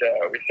didn't.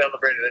 We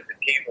celebrated as a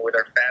team with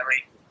our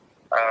family.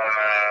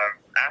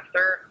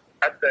 After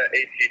at the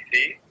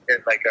ACC in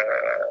like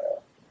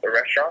the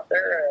restaurant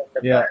there.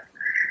 Yeah.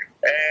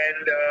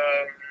 And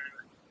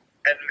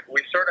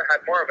we sort of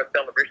had more of a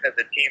celebration as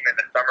a team in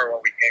the summer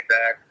when we came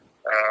back.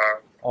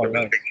 There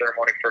was a big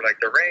ceremony for like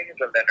the rings,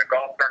 and then a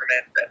golf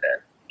tournament, and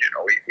then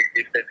we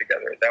stayed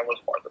together. That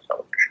was more of the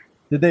celebration.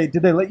 Did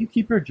they let you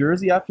keep your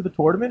jersey after the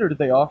tournament, or did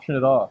they auction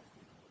it off?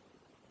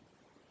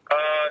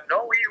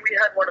 No, we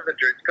had one of the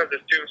jerseys because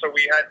there's two, so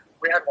we had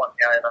one.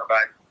 Yeah, in our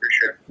bag for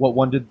sure. What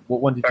one did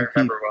you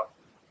keep? Well.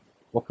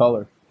 What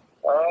color?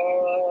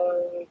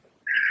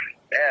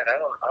 Man, I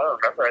don't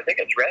remember. I think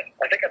it's red.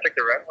 I think I took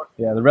the red one.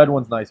 Yeah, the red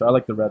one's nice. I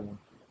like the red one.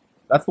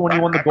 That's the one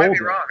you won the gold. I might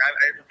be wrong.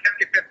 It's a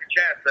 50-50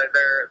 chance that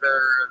they're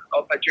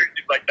all my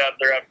jerseys like that.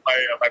 They're at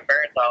my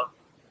parents' house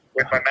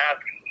with my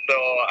mask, so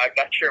I'm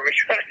not sure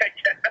which one I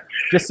get.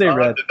 Just say red.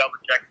 I'll have to double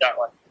check that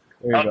one.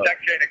 I'll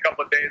text you in a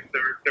couple of days to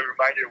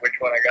remind you which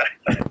one I got.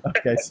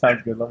 Okay,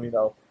 sounds good. Let me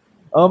know.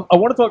 I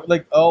want to talk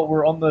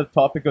we're on the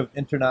topic of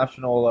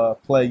international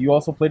play. You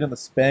also played in the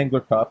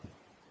Spangler Cup.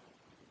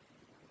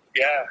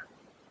 Yeah.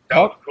 That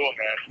was cool,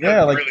 man.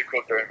 Yeah, like really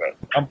cool tournament.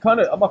 I'm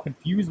not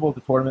confused about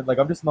the tournament. Like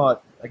I'm just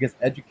not, I guess,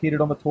 educated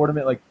on the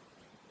tournament. Like,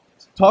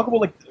 talk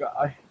about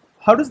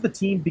how does the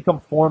team become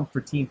formed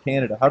for Team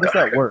Canada? How does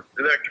that work?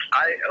 Look,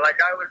 I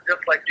was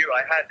just like you.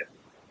 I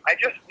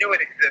just knew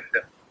it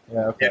existed.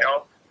 Yeah. Okay.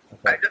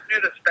 I just knew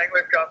the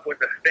Spangler Cup was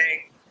a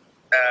thing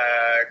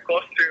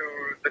close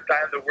to the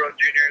time of the World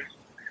Juniors,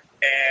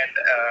 and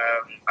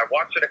I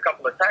watched it a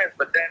couple of times.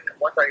 But then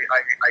once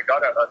I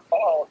got a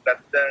call that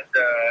said,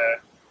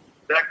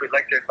 Zach, we'd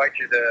like to invite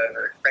you to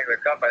the Spangler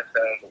Cup, I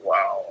said,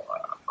 wow,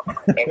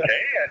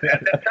 okay. And at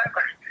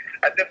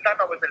this time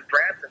I was in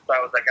France, and so I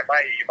was like, am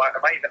I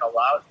even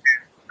allowed to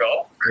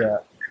go?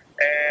 Yeah.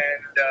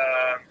 And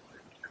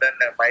then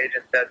my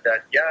agent said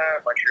that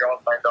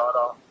Montreal signed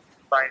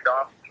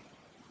off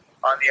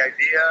on the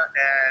idea,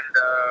 and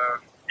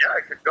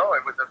I could go.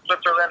 It was in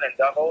Switzerland and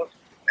Davos.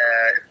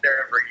 It's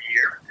there every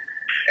year,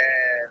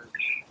 and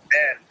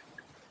man,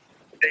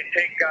 they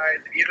take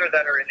guys either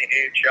that are in the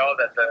AHL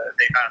that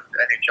they ask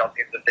NHL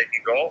teams that they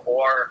can go,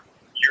 or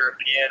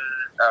European,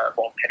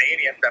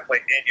 Canadians that play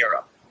in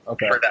Europe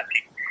for that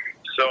team.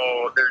 So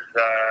there's,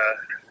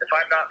 if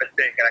I'm not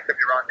mistaken, I could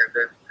be wrong here,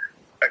 there's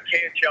a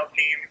KHL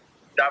team.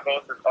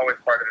 Davos is always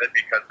part of it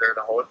because they're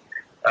the host.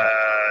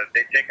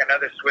 They take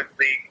another Swiss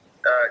league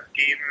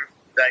team.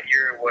 That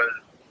year was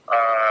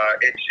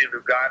HC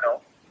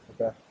Lugano,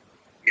 the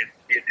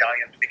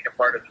Italian-speaking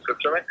part of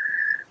Switzerland.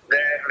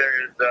 Then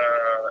there's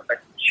a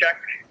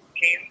Czech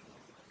team,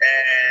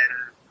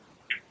 and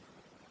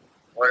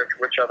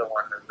which other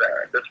one is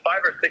there? There's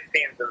 5 or 6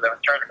 teams in the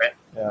tournament.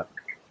 Yeah.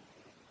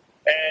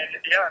 And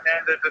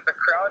man, the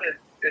crowd is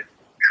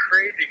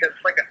crazy because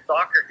it's like a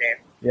soccer game.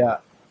 Yeah.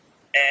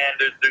 And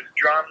there's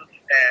drums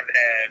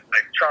and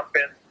like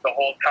trumpets the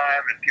whole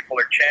time, and people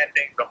are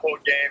chanting the whole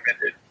game, and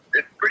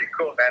it's pretty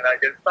cool, man.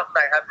 Like, it's something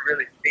I haven't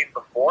really seen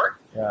before.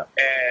 Yeah.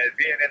 And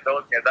being in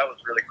those games, that was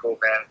really cool,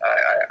 man.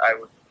 I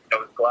was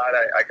glad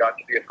I got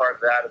to be a part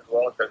of that as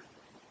well, because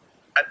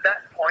at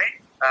that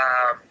point,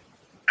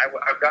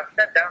 I got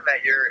sent down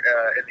that year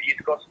in the East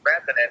Coast of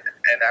Brampton,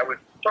 and I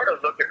was sort of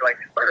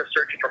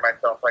searching for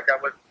myself. Like I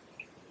was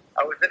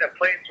in a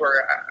place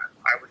where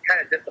I was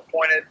kind of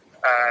disappointed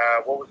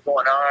what was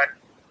going on,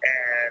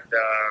 and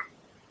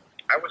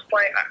I was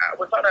playing. I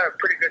was on a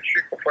pretty good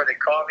streak before they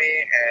called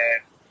me,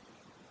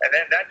 and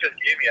then that just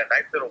gave me a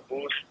nice little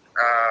boost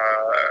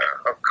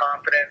of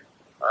confidence,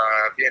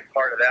 being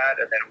part of that.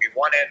 And then we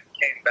won it,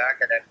 came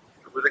back, and then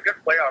it was a good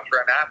playoff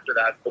run after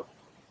that. So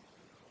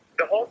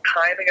the whole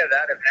timing of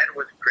that event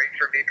was great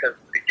for me because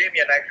it gave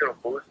me a nice little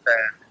boost.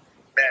 And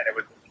man, it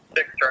was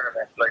 6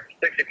 tournaments, like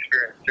 6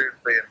 experiences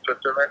seriously in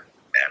Switzerland.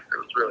 Man, it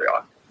was really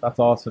awesome. That's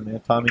awesome, man.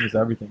 Timing is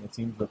everything. It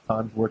seems the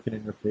time's working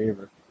in your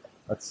favor.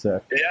 That's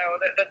sick. Yeah, well,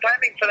 the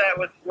timing for that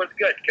was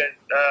good because,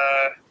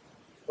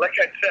 like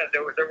I said,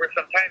 there were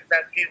some times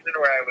that season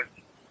where I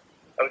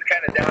was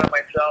kind of down on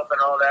myself and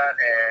all that,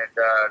 and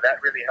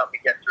that really helped me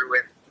get through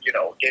it.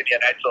 Gave me a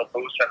nice little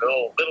boost and a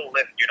little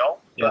lift.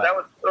 So that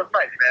was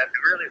nice, man.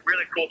 Really,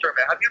 really cool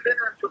tournament. Have you been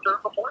in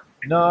Switzerland before?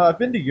 No, I've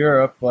been to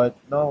Europe, but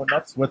no,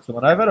 not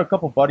Switzerland. I've had a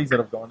couple buddies that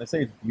have gone. They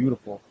say it's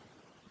beautiful.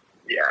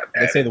 Yeah,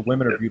 man. They say the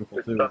women are beautiful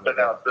it's too. Something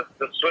else. The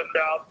Swiss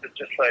Alps is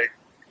just like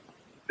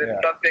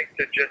something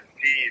to just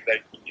see.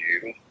 Like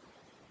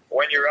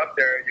when you're up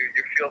there,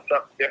 you feel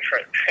something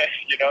different.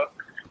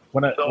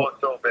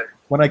 So big.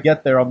 When I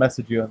get there, I'll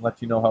message you and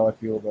let you know how I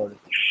feel about it.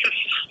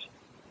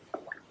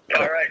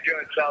 All right,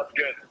 good. Sounds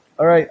good.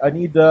 All right, I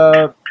need.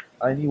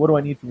 What do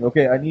I need from you?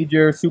 Okay, I need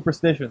your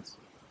superstitions.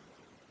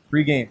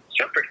 Pre-game.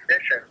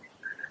 Superstitions.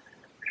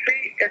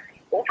 See, it's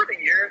over the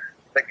years,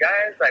 the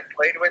guys I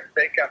played with,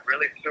 they got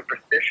really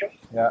superstitious.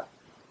 Yeah.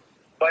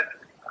 But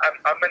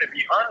I'm going to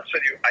be honest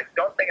with you. I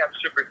don't think I'm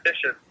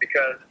superstitious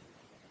because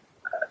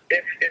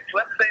if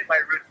let's say my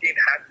routine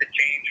has to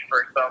change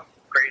for some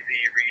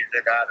crazy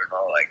reason, I don't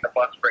know, like the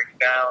bus breaks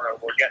down or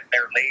we're getting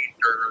there late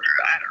or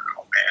I don't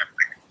know, man.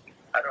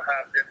 I don't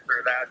have this or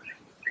that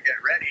to get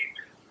ready.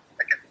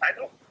 Like I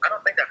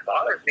don't think that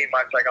bothers me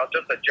much. Like I'll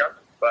just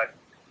adjust. But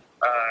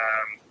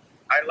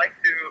I like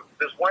to.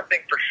 There's one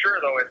thing for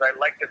sure though is I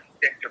like to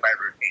stick to my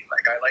routine.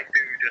 Like I like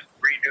to just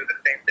redo the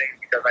same thing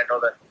because I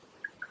know that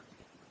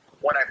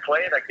when I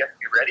play, that gets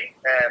me ready,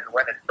 and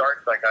when it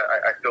starts, like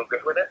I feel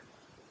good with it.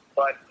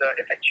 But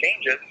if it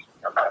changes,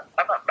 I'm not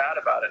mad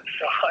about it.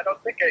 So I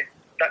don't think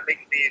that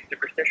makes me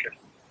superstitious.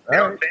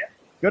 You know what I'm saying?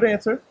 Good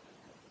answer.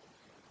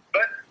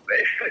 But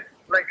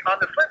like on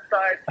the flip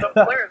side, some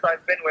players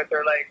I've been with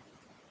are like,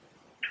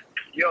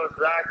 "Yo,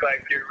 Zach,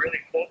 like you're really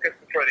focused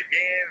before the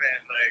game,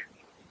 and like,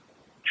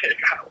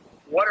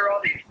 what are all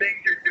these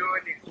things you're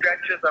doing? These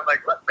stretches?" I'm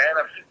like, "Look, man,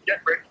 I'm just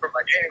getting ready for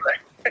my game."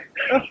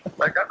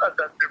 Like I'm not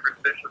that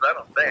superstitious. I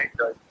don't think.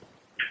 Like,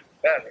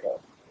 I don't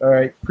know. All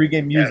right,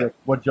 pre-game music.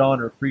 Yeah. What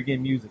genre?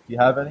 Pre-game music. Do you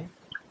have any?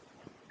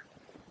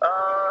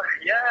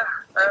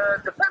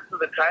 Depends on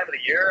the time of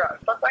the year.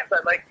 Sometimes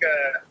I like.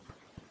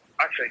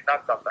 Actually,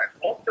 not sometimes.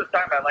 Most of the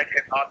time, I like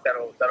hip hop.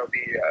 That'll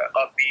be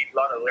upbeat, a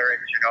lot of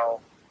lyrics.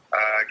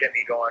 Get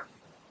me going.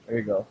 There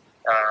you go.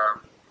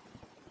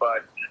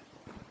 But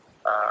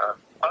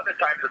other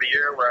times of the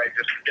year where I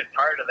just get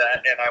tired of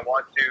that and I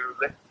want to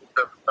listen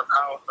to some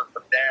house and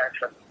some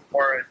dance and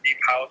more deep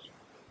house,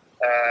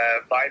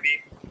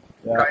 vibey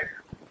type.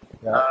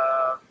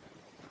 Yeah.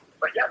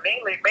 But yeah,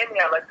 mainly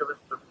I like to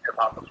listen to hip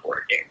hop before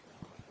a game.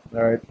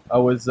 All right. I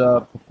was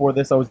before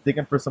this. I was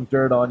digging for some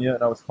dirt on you,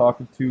 and I was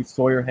talking to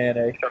Sawyer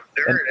Hannay. Some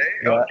dirt,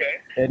 Okay.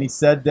 And he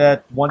said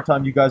that one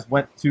time you guys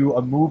went to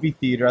a movie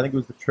theater. I think it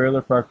was the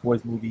Trailer Park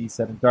Boys movie. He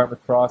said in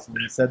Dartmouth Crossing.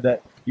 And he said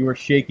that you were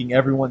shaking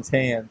everyone's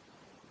hand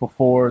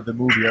before the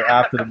movie or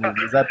after the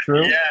movie. Is that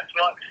true? Yeah.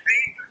 Well,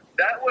 see,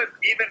 that was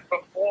even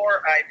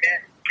before I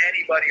met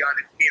anybody on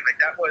the team. Like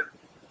that was.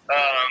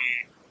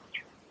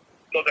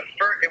 So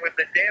it was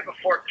the day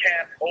before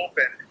camp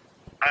opened.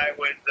 I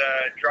was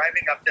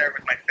driving up there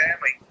with my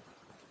family.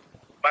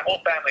 My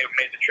whole family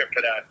made the trip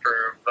for that,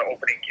 for the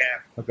opening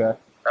camp. Okay.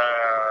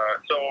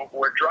 So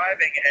we're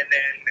driving, and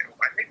then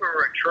I think we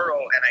were in Truro,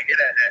 and I get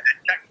a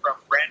text from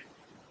Brent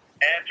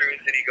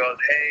Andrews, and he goes,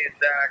 "Hey,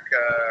 Zach,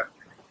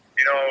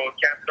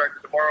 camp starts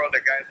tomorrow.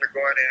 The guys are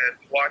going to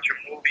watch a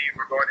movie.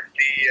 We're going to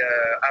see.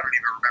 I don't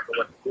even remember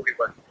what the movie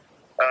was.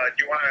 Do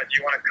you want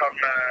to come?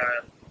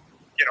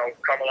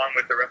 Come along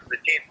with the rest of the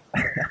team?"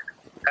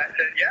 I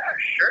said, "Yeah,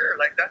 sure.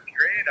 Like that's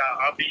great.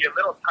 I'll be a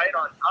little tight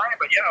on time,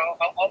 but yeah,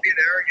 I'll be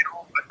there.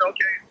 It's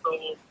okay."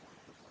 So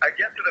I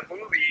get to the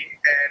movie,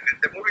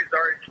 and the movie's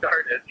already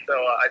started. So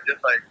I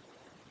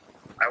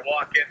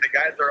walk in. The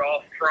guys are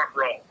all front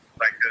row.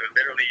 Like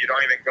literally, you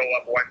don't even go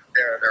up one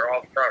stair. They're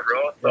all front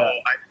row. So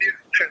I see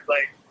there's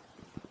like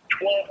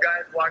 12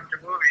 guys watch the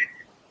movie,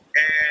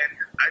 and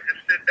I just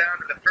sit down,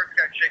 and the first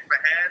guy shakes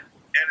my hand,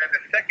 and then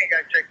the second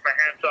guy shakes my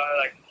hand. So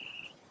I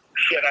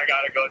shit, I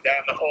gotta go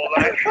down the whole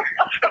line. So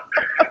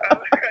I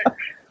was like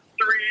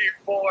 3,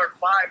 4,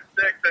 5,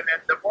 6, and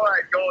then the more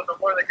I go, the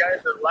more the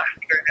guys are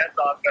laughing their heads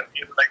off at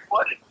me. Like,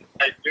 what is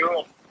I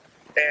doing?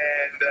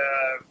 And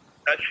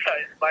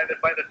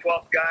by the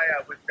 12th guy,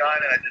 I was gone,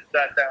 and I just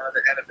sat down at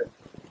the end of the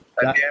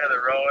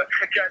row. And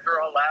the guys were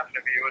all laughing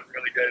at me. It was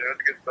really good. It was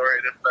a good story.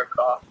 It just started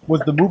off.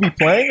 Was the movie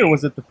playing, or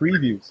was it the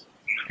previews?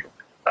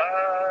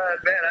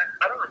 Man,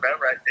 I don't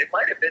remember. It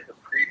might have been the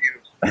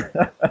previews.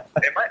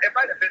 it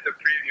might have been the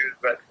previews,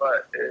 but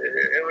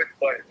it was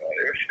funny. Man.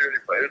 It was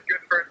really funny. It was good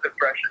first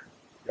impression.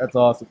 That's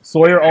awesome.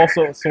 Sawyer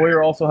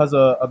also has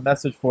a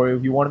message for you.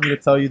 He wanted me to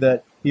tell you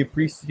that he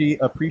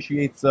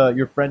appreciates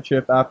your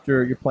friendship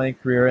after your playing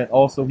career, and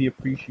also he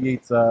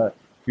appreciates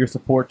your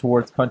support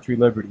towards Country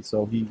Liberty.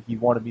 So he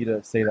wanted me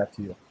to say that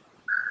to you.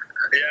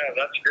 Yeah,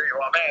 that's great.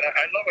 Well, man,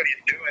 I love what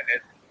he's doing.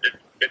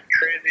 It's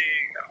crazy.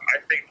 I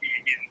think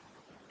he's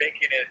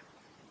making it.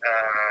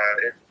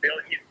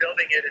 He's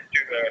building it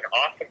into an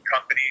awesome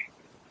company.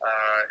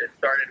 It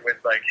started with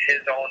like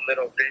his own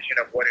little vision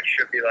of what it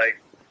should be like,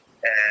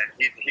 and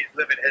he's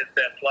living his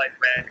best life,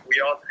 man.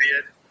 We all see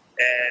it,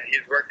 and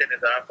he's working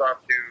his ass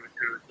off to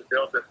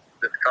build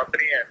this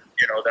company, and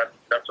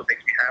that's what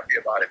makes me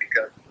happy about it,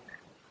 because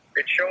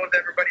it shows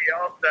everybody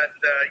else that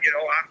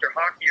after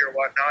hockey or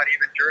whatnot,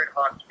 even during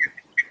hockey, you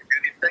can do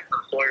these things.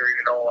 And Sawyer,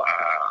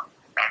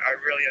 I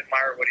really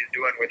admire what he's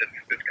doing with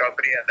this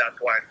company, and that's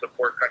why I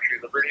support Country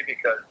Liberty,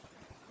 because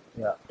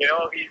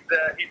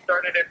he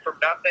started it from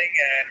nothing,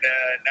 and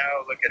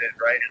now look at it,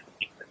 right?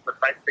 It's a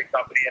nice big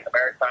company in the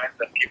Maritimes,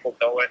 and people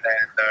know it,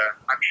 and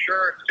I'm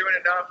sure soon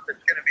enough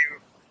it's going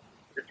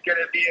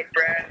to be a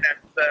brand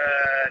that's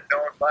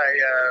known by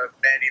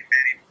many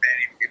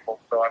people.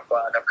 So I'm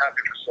glad. I'm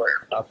happy for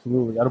Sawyer.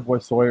 Absolutely,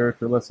 attaboy Sawyer, if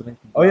you're listening.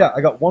 Oh yeah,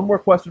 I got one more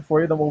question for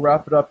you, then we'll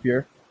wrap it up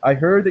here. I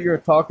heard that you're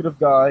a talkative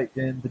guy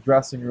in the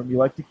dressing room. You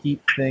like to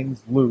keep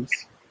things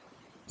loose.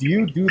 Do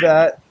you do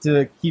that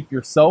to keep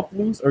yourself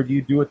loose, or do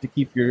you do it to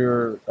keep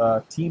your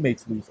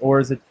teammates loose, or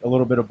is it a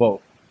little bit of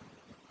both?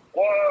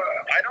 Well,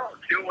 I don't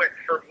do it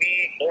for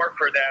me or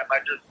for them. I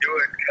just do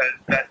it because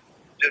that's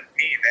just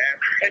me,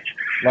 man.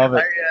 Love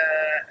it.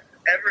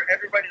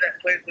 Everybody that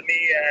plays with me,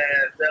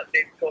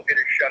 they've told me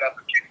to shut up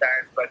a few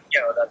times, but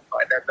that's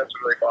fine. That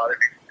doesn't really bother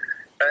me.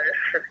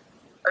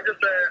 I'm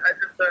just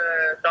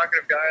a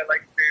talkative guy. I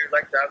like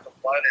to have some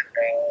fun,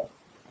 and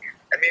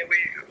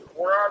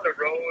we're on the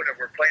road and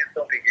we're playing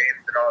so many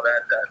games and all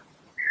that. That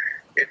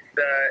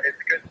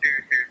it's good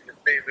to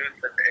stay loose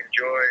and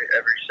enjoy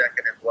every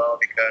second as well.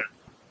 Because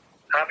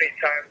how many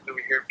times do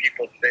we hear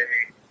people say,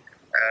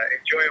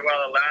 "Enjoy it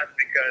while it lasts,"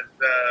 because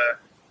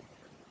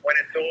when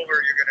it's over,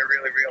 you're going to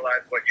really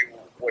realize what you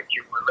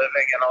were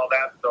living and all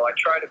that. So I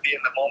try to be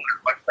in the moment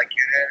as much as I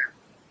can.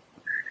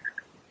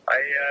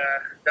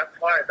 That's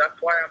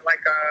why I'm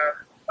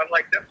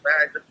like this, man.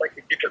 I just like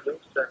to keep it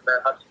loose and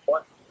have some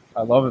fun.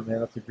 I love it, man.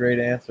 That's a great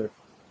answer.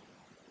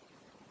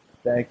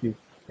 Thank you.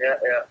 Yeah.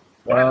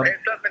 Well,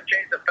 it doesn't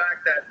change the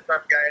fact that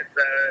some guys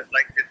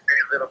like to stay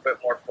a little bit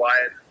more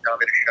quiet and tell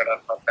me to shut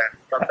up sometimes.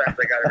 Sometimes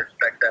I gotta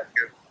respect that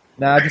too.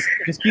 Nah,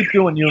 just keep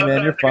doing you,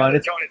 man. You're fine.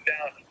 It's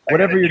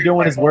whatever you're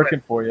doing is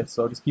working for you,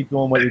 so just keep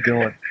doing what you're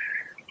doing.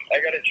 I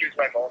gotta choose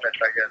my moments,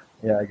 I guess.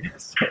 Yeah, I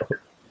guess so.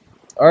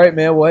 All right,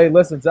 man. Well, hey,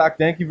 listen, Zach,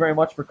 thank you very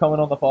much for coming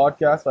on the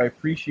podcast. I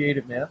appreciate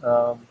it, man.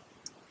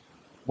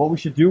 What we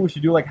should do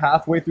like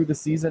halfway through the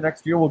season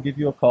next year, we'll give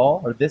you a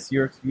call, or this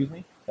year, excuse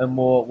me, and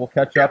we'll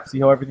catch up, see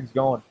how everything's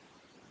going.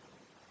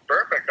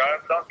 Perfect.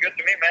 Sounds good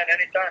to me, man.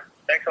 Anytime.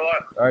 Thanks a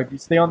lot. All right, you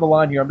stay on the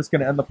line here. I'm just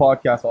going to end the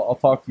podcast. I'll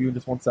talk to you in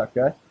just 1 sec,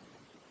 okay?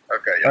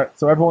 Okay, yeah. All right,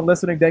 so everyone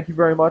listening, thank you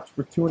very much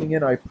for tuning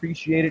in. I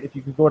appreciate it. If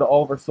you could go to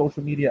all of our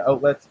social media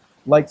outlets,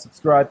 like,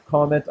 subscribe,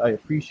 comment, I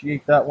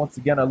appreciate that. Once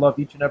again, I love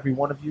each and every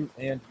one of you,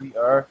 and we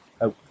are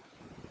out.